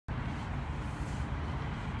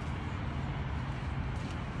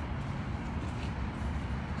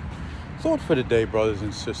Thought for the day, brothers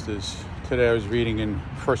and sisters. Today I was reading in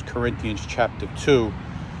 1 Corinthians chapter 2,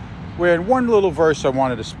 where in one little verse I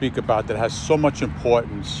wanted to speak about that has so much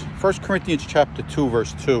importance. 1 Corinthians chapter 2,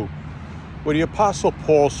 verse 2, where the Apostle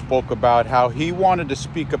Paul spoke about how he wanted to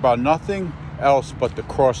speak about nothing else but the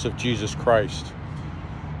cross of Jesus Christ.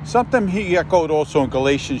 Something he echoed also in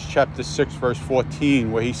Galatians chapter 6, verse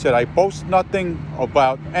 14, where he said, I boast nothing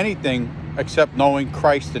about anything except knowing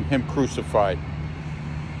Christ and Him crucified.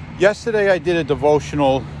 Yesterday I did a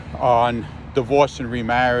devotional on divorce and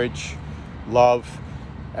remarriage, love,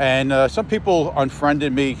 and some people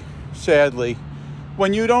unfriended me, sadly.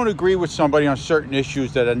 When you don't agree with somebody on certain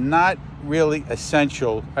issues that are not really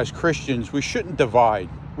essential as Christians, we shouldn't divide.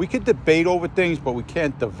 We could debate over things, but we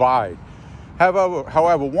can't divide.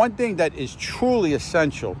 However, one thing that is truly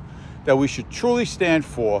essential, that we should truly stand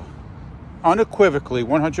for, unequivocally,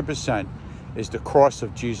 100%, is the cross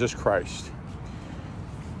of Jesus Christ.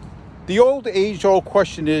 The age-old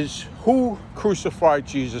question is, who crucified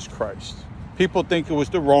Jesus Christ? People think it was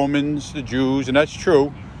the Romans, the Jews, and that's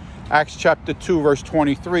true. Acts chapter 2, verse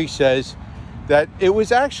 23 says that it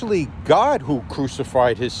was actually God who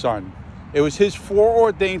crucified His Son. It was His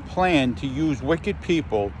foreordained plan to use wicked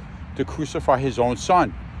people to crucify His own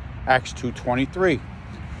Son. Acts 2:23.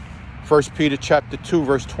 1 Peter chapter 2,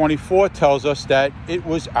 verse 24 tells us that it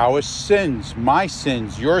was our sins, my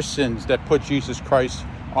sins, your sins, that put Jesus Christ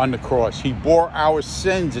on the cross. He bore our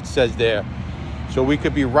sins, it says there, so we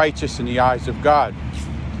could be righteous in the eyes of God.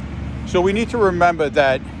 So we need to remember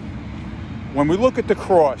that when we look at the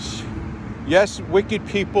cross, yes, wicked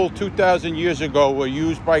people 2,000 years ago were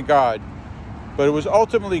used by God, but it was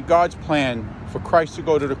ultimately God's plan for Christ to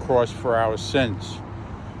go to the cross for our sins.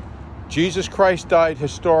 Jesus Christ died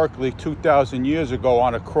historically 2,000 years ago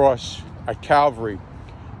on a cross at Calvary,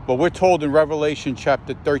 but we're told in Revelation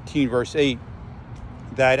chapter 13, verse 8,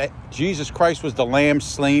 that Jesus Christ was the lamb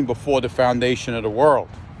slain before the foundation of the world.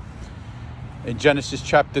 In Genesis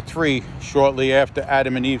chapter 3, shortly after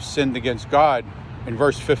Adam and Eve sinned against God, in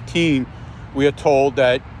verse 15, we are told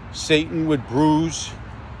that Satan would bruise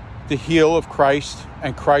the heel of Christ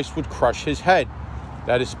and Christ would crush his head.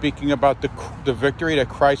 That is speaking about the victory that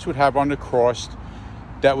Christ would have on the cross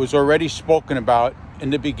that was already spoken about in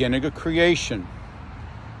the beginning of creation.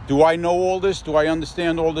 Do I know all this? Do I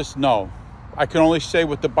understand all this? No. I can only say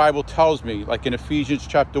what the Bible tells me, like in Ephesians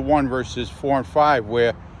chapter 1, verses 4 and 5,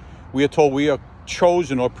 where we are told we are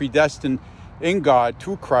chosen or predestined in God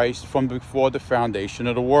through Christ from before the foundation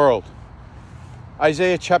of the world.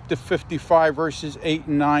 Isaiah chapter 55, verses 8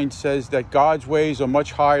 and 9 says that God's ways are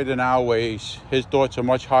much higher than our ways. His thoughts are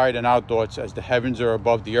much higher than our thoughts, as the heavens are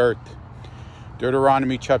above the earth.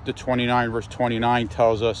 Deuteronomy chapter 29, verse 29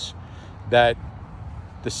 tells us that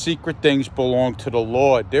the secret things belong to the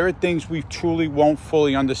Lord. There are things we truly won't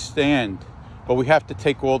fully understand, but we have to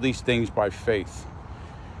take all these things by faith.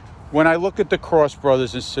 When I look at the cross,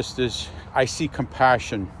 brothers and sisters, I see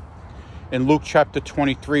compassion. In Luke chapter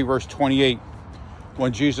 23, verse 28,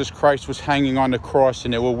 when Jesus Christ was hanging on the cross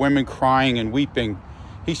and there were women crying and weeping,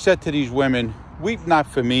 He said to these women, "Weep not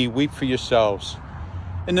for me, weep for yourselves."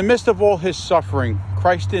 In the midst of all His suffering,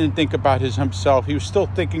 Christ didn't think about Himself. He was still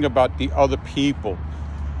thinking about the other people.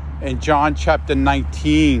 In John chapter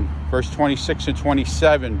 19, verse 26 and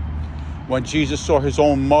 27, when Jesus saw His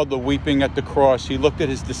own mother weeping at the cross, He looked at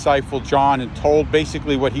His disciple John and told,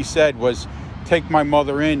 basically what He said was, take my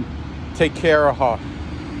mother in, take care of her.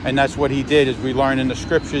 And that's what He did, as we learn in the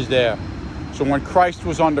scriptures there. So when Christ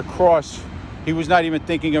was on the cross, He was not even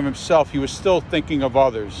thinking of Himself. He was still thinking of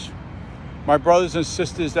others. My brothers and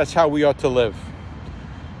sisters, that's how we ought to live.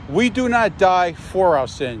 We do not die for our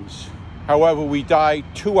sins. However, we die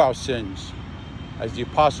to our sins. As the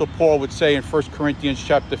Apostle Paul would say in 1 Corinthians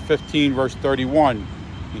chapter 15, verse 31,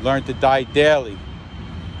 we learn to die daily.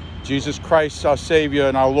 Jesus Christ, our Savior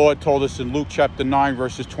and our Lord, told us in Luke chapter 9,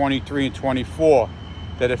 verses 23 and 24,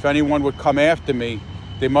 that if anyone would come after me,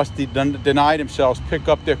 they must deny themselves, pick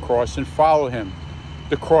up their cross, and follow Him.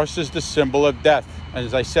 The cross is the symbol of death. And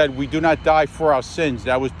as I said, we do not die for our sins.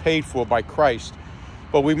 That was paid for by Christ.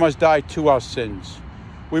 But we must die to our sins.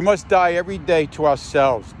 We must die every day to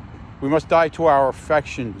ourselves. We must die to our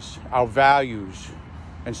affections, our values,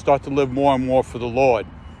 and start to live more and more for the Lord.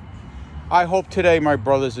 I hope today, my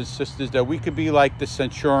brothers and sisters, that we could be like the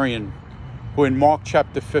centurion who in Mark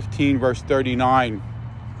chapter 15, verse 39,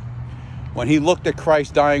 when he looked at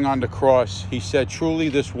Christ dying on the cross, he said, truly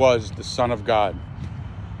this was the Son of God.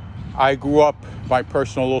 I grew up, my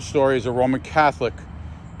personal little story, as a Roman Catholic,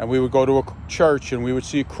 and we would go to a church and we would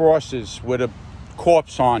see crosses with a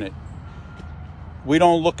corpse on it. We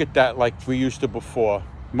don't look at that like we used to before.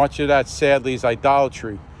 Much of that, sadly, is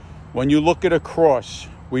idolatry. When you look at a cross,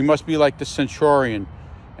 we must be like the centurion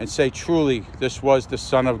and say, truly, this was the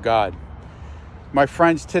Son of God. My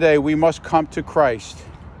friends, today we must come to Christ,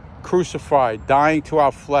 crucified, dying to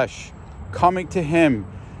our flesh, coming to him,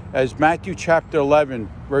 as Matthew chapter 11,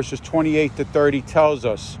 verses 28 to 30 tells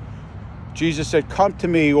us. Jesus said, come to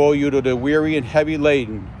me, all you that are weary and heavy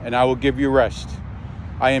laden, and I will give you rest.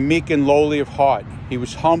 I am meek and lowly of heart. He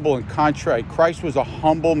was humble and contrite. Christ was a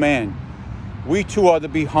humble man. We too are to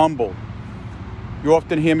be humble. You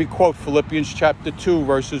often hear me quote Philippians chapter 2,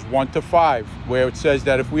 verses 1 to 5, where it says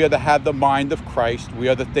that if we are to have the mind of Christ, we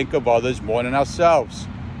are to think of others more than ourselves.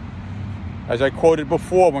 As I quoted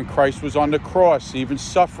before, when Christ was on the cross, even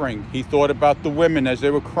suffering, he thought about the women as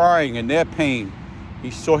they were crying and their pain.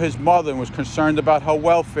 He saw his mother and was concerned about her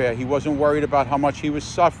welfare. He wasn't worried about how much he was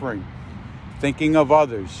suffering, thinking of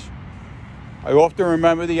others. I often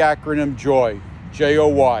remember the acronym JOY,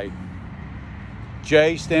 J-O-Y.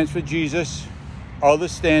 J stands for Jesus, other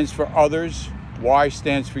stands for others, Y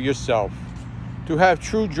stands for yourself. To have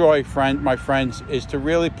true joy, my friends, is to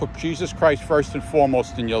really put Jesus Christ first and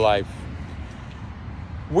foremost in your life.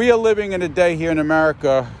 We are living in a day here in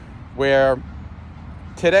America where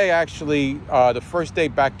today, actually, the first day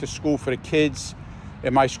back to school for the kids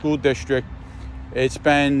in my school district, it's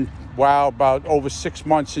been, about over 6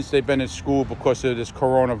 months since they've been in school because of this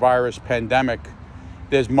coronavirus pandemic.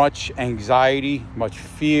 There's much anxiety, much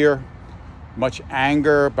fear, much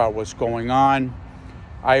anger about what's going on.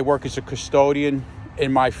 I work as a custodian.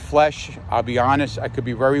 In my flesh, I'll be honest, I could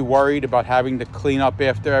be very worried about having to clean up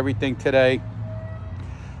after everything today.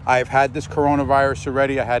 I've had this coronavirus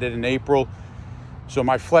already. I had it in April. So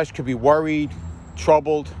my flesh could be worried,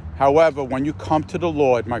 troubled. However, when you come to the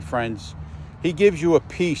Lord, my friends, he gives you a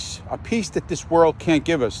peace that this world can't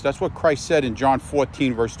give us. That's what Christ said in John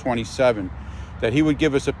 14, verse 27, that he would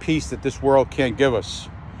give us a peace that this world can't give us.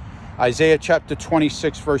 Isaiah chapter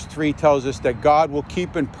 26, verse 3 tells us that God will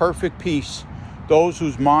keep in perfect peace those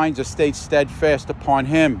whose minds are stayed steadfast upon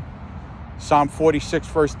him. Psalm 46,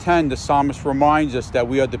 verse 10, the psalmist reminds us that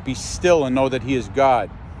we are to be still and know that he is God.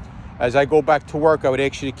 As I go back to work, I would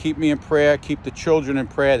ask you to keep me in prayer, keep the children in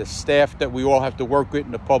prayer, the staff that we all have to work with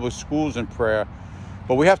in the public schools in prayer.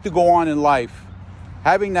 But we have to go on in life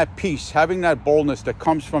having that peace, having that boldness that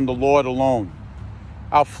comes from the Lord alone.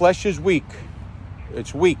 Our flesh is weak.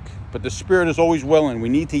 It's weak, but the Spirit is always willing. We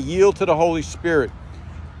need to yield to the Holy Spirit.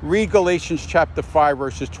 Read Galatians chapter 5,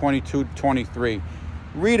 verses 22 to 23.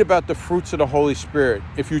 Read about the fruits of the Holy Spirit.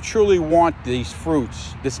 If you truly want these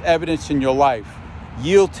fruits, this evidence in your life,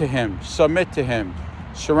 yield to him, submit to him,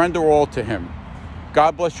 surrender all to him.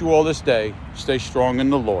 God bless you all this day. Stay strong in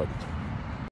the Lord.